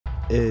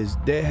is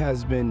there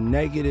has been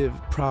negative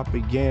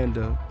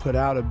propaganda put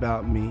out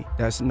about me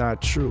that's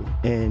not true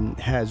and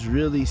has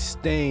really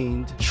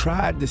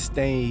tried to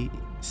stain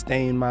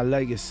my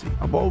legacy.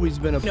 I've always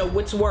been a... You know,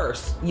 what's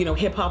worse, you know,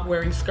 hip-hop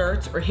wearing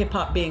skirts or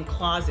hip-hop being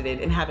closeted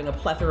and having a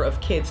plethora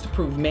of kids to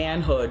prove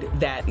manhood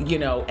that, you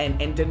know,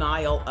 and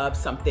denial of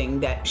something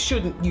that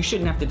you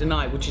shouldn't have to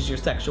deny, which is your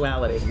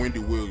sexuality. Wendy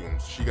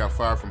Williams, she got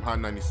fired from Hot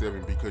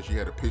 97 because she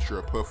had a picture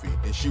of Puffy,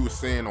 and she was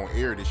saying on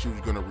air that she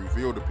was gonna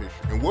reveal the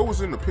picture. And what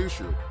was in the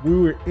picture? We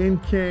were in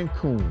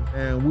Cancun,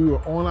 and we were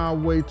on our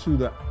way to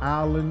the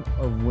Island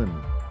of Women.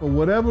 For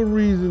whatever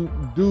reason,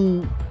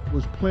 dude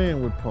was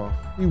playing with Puff.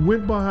 He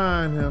went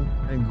behind him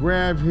and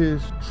grabbed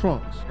his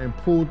trunks and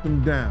pulled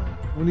them down.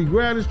 When he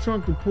grabbed his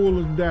trunk to pull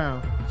them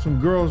down, some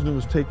girls that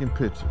was taking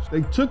pictures.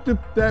 They took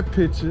that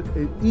picture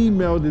and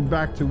emailed it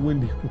back to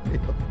Wendy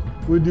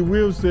Williams. Wendy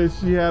Williams said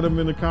she had him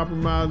in a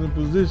compromising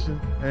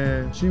position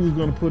and she was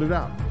gonna put it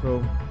out.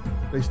 So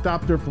they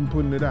stopped her from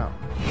putting it out.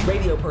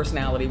 Radio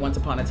personality once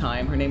upon a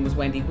time. Her name was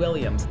Wendy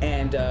Williams,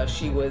 and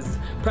she was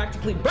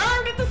practically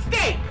burned at the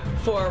stake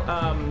for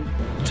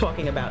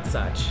talking about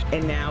such.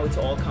 And now it's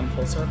all come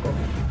full circle.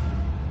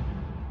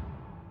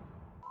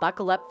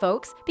 Buckle up,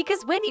 folks,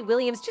 because Wendy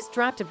Williams just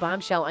dropped a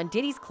bombshell on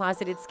Diddy's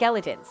closeted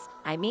skeletons.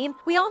 I mean,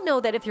 we all know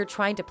that if you're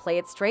trying to play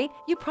it straight,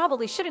 you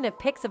probably shouldn't have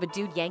pics of a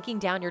dude yanking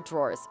down your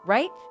drawers,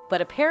 right?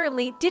 But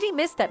apparently, Diddy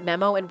missed that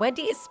memo and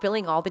Wendy is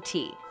spilling all the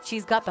tea.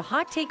 She's got the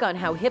hot take on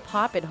how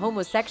hip-hop and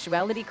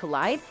homosexuality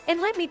collide, and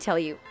let me tell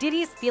you,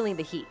 Diddy is feeling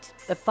the heat.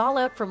 The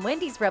fallout from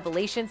Wendy's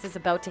revelations is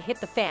about to hit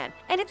the fan,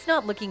 and it's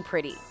not looking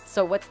pretty.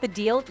 So what's the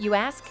deal, you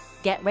ask?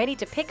 Get ready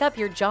to pick up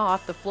your jaw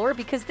off the floor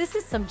because this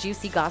is some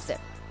juicy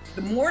gossip.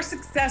 The more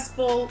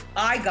successful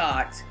I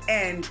got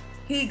and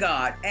he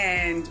got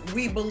and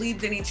we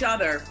believed in each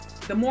other,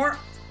 the more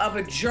of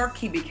a jerk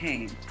he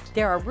became.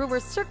 There are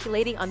rumors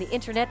circulating on the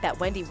internet that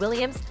Wendy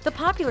Williams, the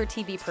popular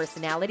TV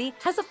personality,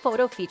 has a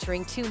photo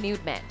featuring two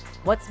nude men.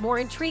 What's more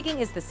intriguing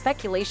is the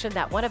speculation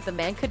that one of the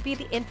men could be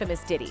the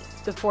infamous Diddy.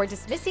 Before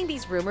dismissing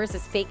these rumors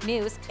as fake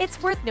news,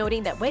 it's worth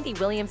noting that Wendy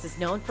Williams is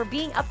known for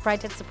being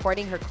upfront and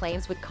supporting her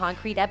claims with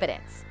concrete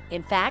evidence.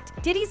 In fact,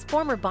 Diddy's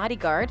former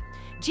bodyguard,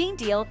 Gene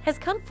Deal, has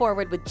come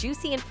forward with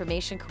juicy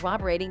information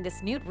corroborating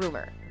this nude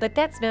rumor. But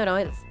that's not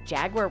all.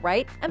 Jaguar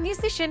Wright, a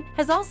musician,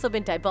 has also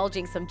been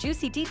divulging some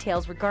juicy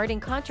details regarding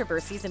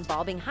controversies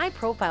involving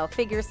high-profile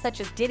figures such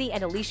as Diddy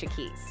and Alicia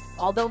Keys.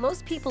 Although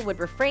most people would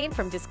refrain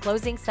from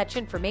disclosing such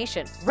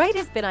information, Wright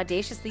has been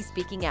audaciously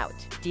speaking out.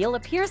 Deal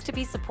appears to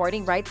be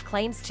supporting Wright's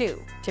claims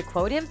too. To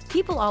quote him,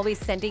 "People always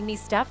sending me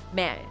stuff,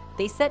 man.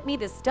 They sent me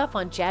this stuff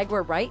on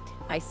Jaguar Wright.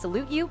 I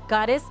salute you,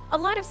 goddess. A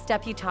lot of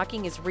stuff you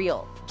talking is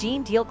real."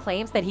 Gene Deal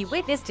claims that he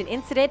witnessed an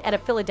incident at a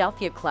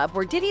Philadelphia club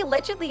where Diddy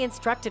allegedly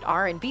instructed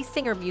R&B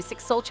singer Musiq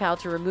Soulchild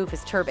to remove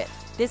his turban.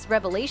 This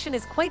revelation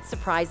is quite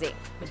surprising.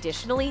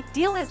 Additionally,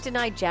 Deal has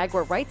denied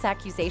Jaguar Wright's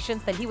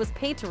accusations that he was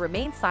paid to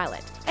remain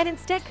silent and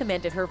instead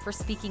commended her for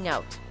speaking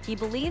out. He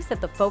believes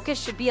that the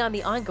focus should be on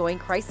the ongoing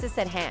crisis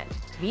at hand.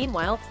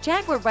 Meanwhile,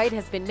 Jaguar Wright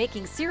has been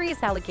making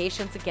serious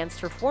allegations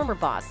against her former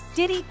boss,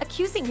 Diddy,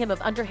 accusing him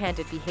of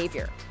underhanded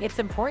behavior. It's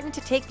important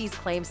to take these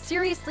claims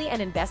seriously and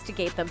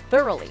investigate them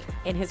thoroughly.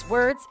 In his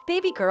words,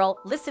 "Baby girl,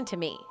 listen to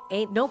me.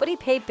 Ain't nobody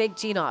paid Big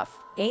Gene off.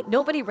 Ain't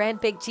nobody ran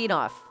Big Gene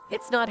off.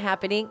 It's not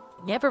happening.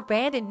 Never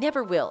ran and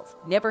never will.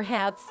 Never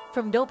have.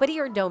 From nobody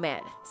or no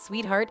man.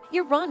 Sweetheart,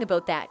 you're wrong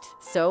about that.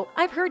 So,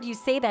 I've heard you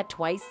say that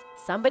twice.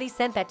 Somebody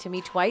sent that to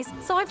me twice,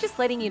 so I'm just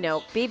letting you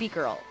know, baby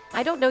girl.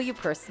 I don't know you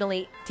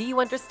personally. Do you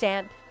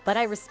understand? But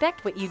I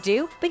respect what you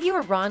do, but you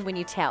are wrong when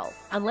you tell.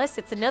 Unless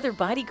it's another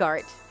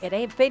bodyguard. It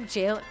ain't Big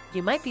Gene.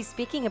 You might be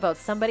speaking about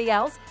somebody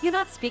else. You're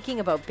not speaking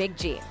about Big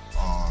Gene."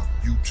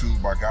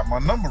 YouTube, I got my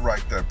number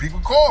right there. People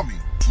call me.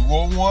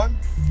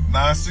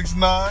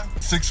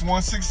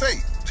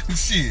 201-969-6168.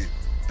 Shit.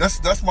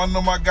 That's my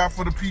number I got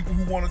for the people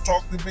who want to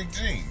talk to Big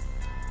Gene.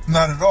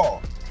 Not at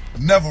all.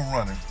 Never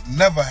running.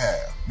 Never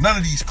have. None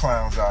of these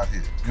clowns out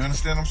here. You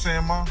understand what I'm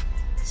saying, Mom?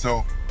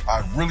 So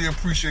I really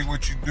appreciate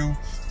what you do.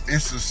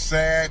 It's a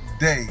sad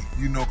day,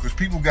 you know, because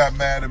people got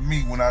mad at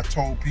me when I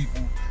told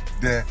people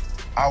that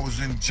I was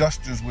in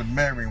Justin's with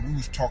Mary and we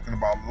was talking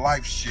about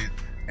life shit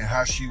and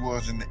how she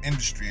was in the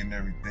industry and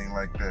everything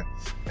like that.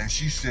 And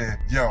she said,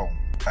 yo,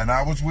 and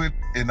I was with,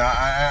 and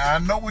I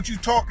know what you're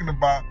talking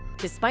about.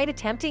 Despite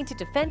attempting to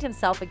defend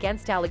himself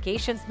against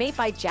allegations made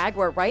by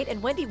Jaguar Wright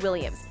and Wendy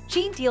Williams,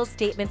 Gene Deal's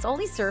statements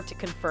only served to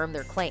confirm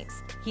their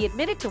claims. He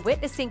admitted to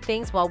witnessing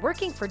things while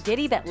working for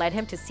Diddy that led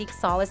him to seek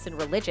solace in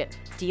religion.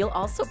 Deal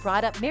also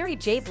brought up Mary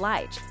J.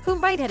 Blige, whom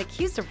Wright had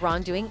accused of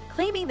wrongdoing,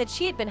 claiming that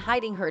she had been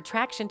hiding her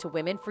attraction to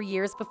women for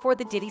years before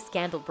the Diddy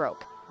scandal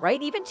broke.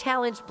 Wright even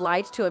challenged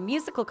Blige to a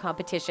musical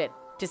competition.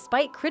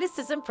 Despite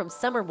criticism from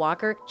Summer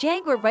Walker,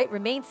 Jaguar Wright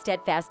remained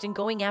steadfast in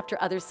going after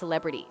other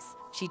celebrities.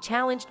 She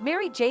challenged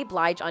Mary J.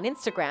 Blige on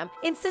Instagram,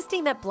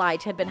 insisting that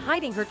Blige had been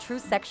hiding her true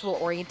sexual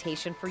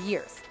orientation for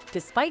years.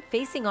 Despite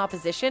facing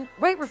opposition,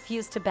 Wright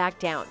refused to back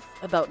down.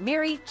 About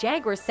Mary,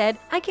 Jaguar said,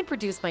 "I can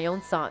produce my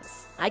own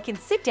songs. I can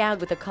sit down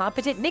with a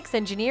competent mix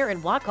engineer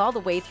and walk all the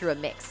way through a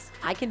mix.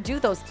 I can do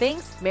those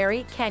things.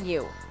 Mary, can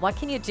you? What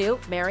can you do,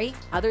 Mary,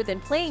 other than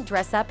playing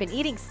dress up and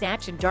eating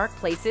snatch in dark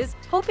places,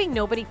 hoping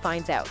nobody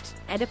finds out?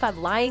 And if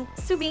I'm lying,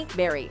 sue me,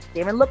 Mary."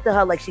 Damon looked at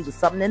her like she was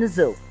something in the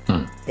zoo.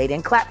 They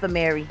didn't clap for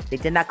Mary. They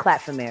did not clap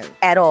for Mary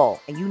at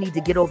all. And you need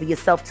to get over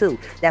yourself too.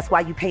 That's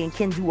why you paying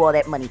Kendu all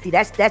that money. See,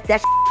 that's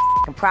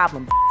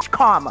problem.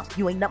 Karma.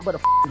 You ain't nothing but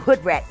a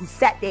hood rat who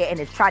sat there and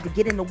has tried to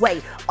get in the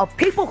way of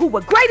people who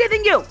were greater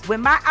than you.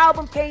 When my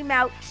album came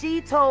out,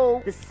 she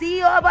told the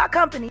CEO of our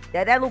company,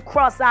 that little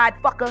cross-eyed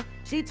fucker,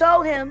 she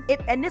told him,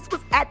 and this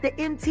was at the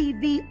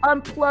MTV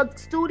Unplugged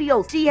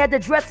studios. She had the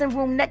dressing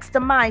room next to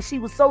mine. She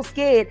was so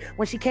scared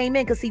when she came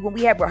in, because see, when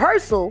we had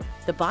rehearsal.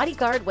 The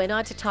bodyguard went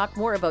on to talk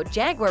more about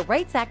Jaguar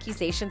Wright's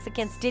accusations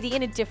against Diddy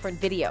in a different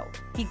video.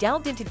 He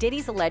delved into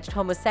Diddy's alleged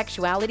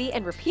homosexuality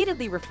and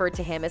repeatedly referred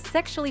to him as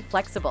sexually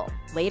flexible.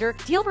 Later,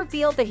 Deal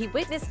revealed that he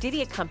witnessed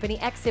Diddy accompany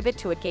Exhibit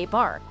to a gay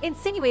bar,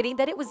 insinuating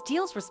that it was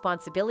Deal's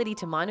responsibility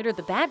to monitor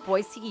the bad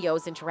boy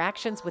CEO's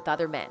interactions with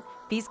other men.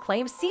 These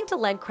claims seem to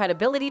lend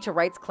credibility to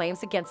Wright's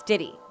claims against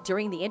Diddy.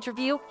 During the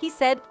interview, he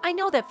said, "I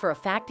know that for a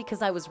fact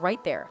because I was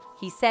right there."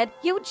 He said,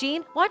 "Yo,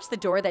 Gene, watch the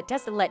door that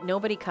doesn't let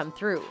nobody come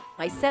through."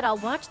 I said, "I'll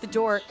watch the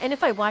door, and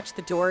if I watch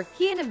the door,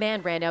 he and a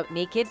man ran out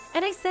naked,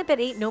 and I said that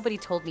ain't nobody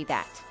told me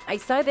that. I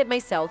saw that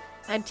myself.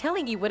 I'm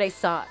telling you what I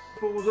saw."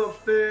 Fool was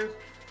upstairs,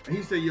 and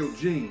he said, "Yo,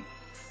 Gene,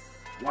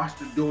 watch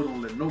the door,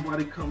 don't let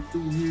nobody come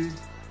through here."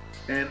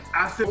 And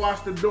I said,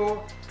 "Watch the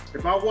door."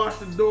 If I watched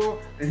the door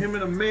and him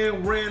and a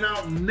man ran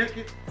out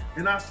naked,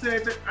 and I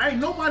said that, ain't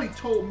nobody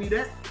told me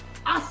that.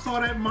 I saw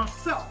that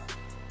myself.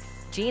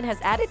 Gene has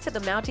added to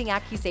the mounting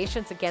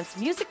accusations against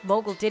music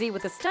mogul Diddy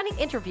with a stunning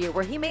interview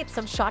where he made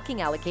some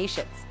shocking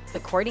allegations.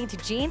 According to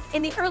Gene,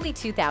 in the early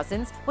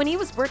 2000s, when he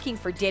was working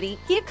for Diddy,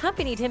 he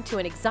accompanied him to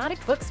an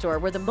exotic bookstore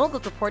where the mogul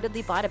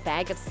reportedly bought a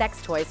bag of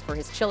sex toys for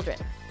his children.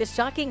 The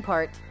shocking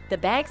part, the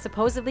bag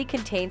supposedly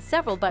contained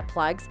several butt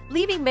plugs,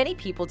 leaving many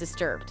people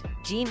disturbed.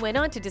 Gene went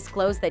on to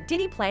disclose that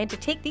Diddy planned to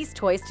take these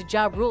toys to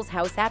Ja Rule's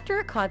house after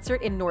a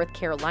concert in North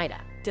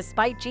Carolina.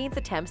 Despite Gene's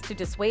attempts to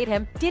dissuade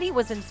him, Diddy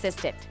was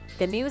insistent.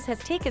 The news has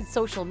taken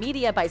social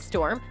media by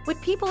storm, with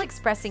people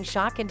expressing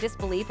shock and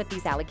disbelief at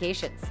these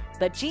allegations.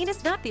 But Gene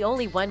is not the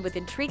only one with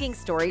intriguing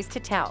stories to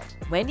tell.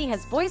 Wendy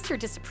has voiced her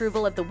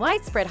disapproval of the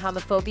widespread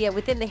homophobia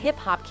within the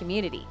hip-hop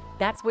community.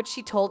 "That's what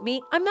she told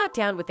me. I'm not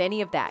down with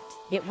any of that.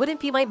 It wouldn't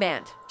be my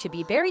band." To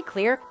be very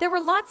clear, there were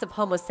lots of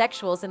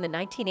homosexuals in the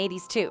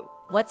 1980s too.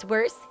 What's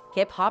worse,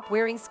 hip-hop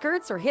wearing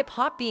skirts or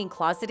hip-hop being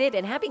closeted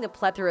and having a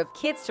plethora of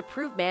kids to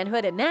prove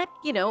manhood, and that,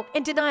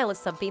 in denial of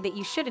something that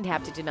you shouldn't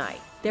have to deny.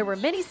 There were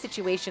many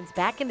situations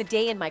back in the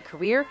day in my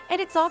career, and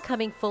it's all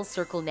coming full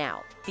circle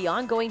now. The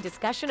ongoing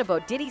discussion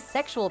about Diddy's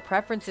sexual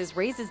preferences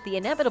raises the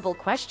inevitable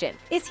question,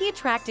 is he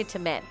attracted to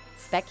men?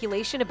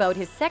 Speculation about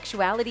his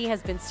sexuality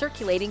has been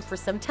circulating for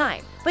some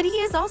time, but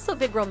he has also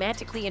been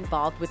romantically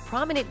involved with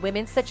prominent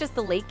women such as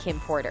the late Kim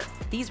Porter.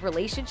 These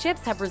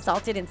relationships have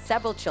resulted in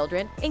several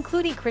children,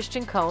 including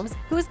Christian Combs,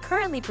 who is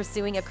currently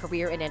pursuing a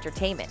career in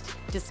entertainment.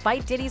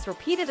 Despite Diddy's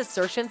repeated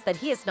assertions that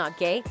he is not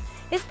gay,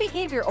 his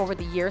behavior over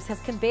the years has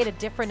conveyed a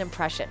different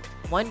impression.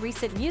 One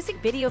recent music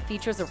video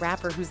features a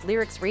rapper whose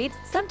lyrics read,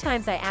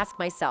 "Sometimes I ask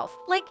myself,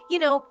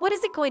 what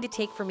is it going to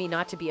take for me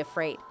not to be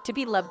afraid, to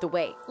be loved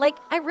away?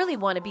 I really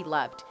want to be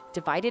loved.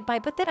 Divided by,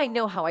 but that I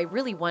know how I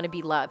really want to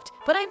be loved.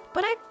 But I'm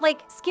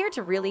scared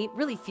to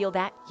really feel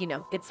that,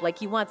 it's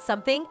like you want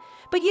something,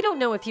 but you don't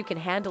know if you can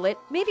handle it.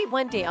 Maybe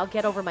one day I'll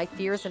get over my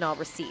fears and I'll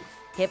receive."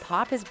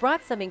 Hip-hop has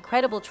brought some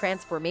incredible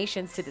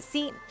transformations to the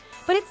scene,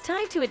 but it's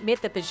time to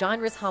admit that the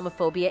genre's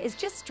homophobia is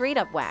just straight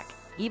up whack.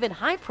 Even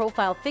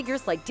high-profile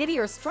figures like Diddy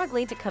are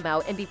struggling to come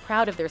out and be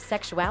proud of their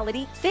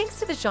sexuality thanks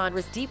to the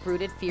genre's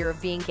deep-rooted fear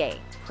of being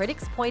gay.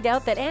 Critics point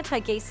out that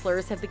anti-gay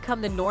slurs have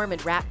become the norm in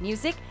rap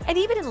music, and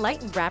even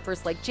enlightened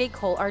rappers like J.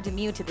 Cole aren't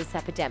immune to this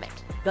epidemic.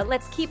 But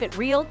let's keep it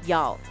real,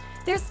 y'all.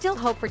 There's still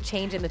hope for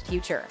change in the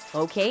future.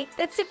 Okay,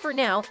 that's it for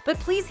now, but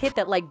please hit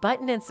that like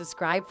button and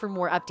subscribe for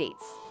more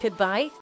updates. Goodbye.